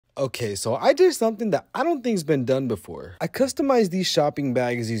Okay, so I did something that I don't think's been done before. I customized these shopping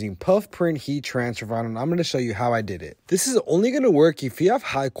bags using puff print heat transfer vinyl, and I'm going to show you how I did it. This is only going to work if you have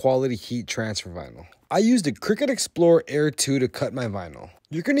high quality heat transfer vinyl. I used a Cricut Explorer Air 2 to cut my vinyl.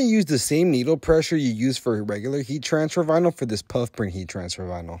 You're going to use the same needle pressure you use for regular heat transfer vinyl for this puff print heat transfer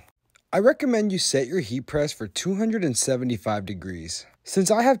vinyl. I recommend you set your heat press for 275 degrees. Since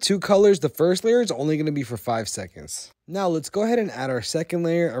I have two colors, the first layer is only going to be for 5 seconds. Now let's go ahead and add our second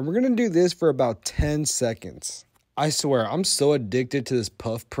layer, and we're going to do this for about 10 seconds. I swear, I'm so addicted to this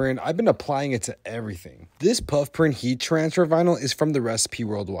puff print. I've been applying it to everything. This puff print heat transfer vinyl is from the Recipe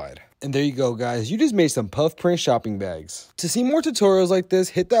Worldwide. And there you go, guys. You just made some puff print shopping bags. To see more tutorials like this,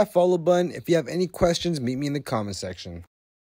 hit that follow button. If you have any questions, meet me in the comment section.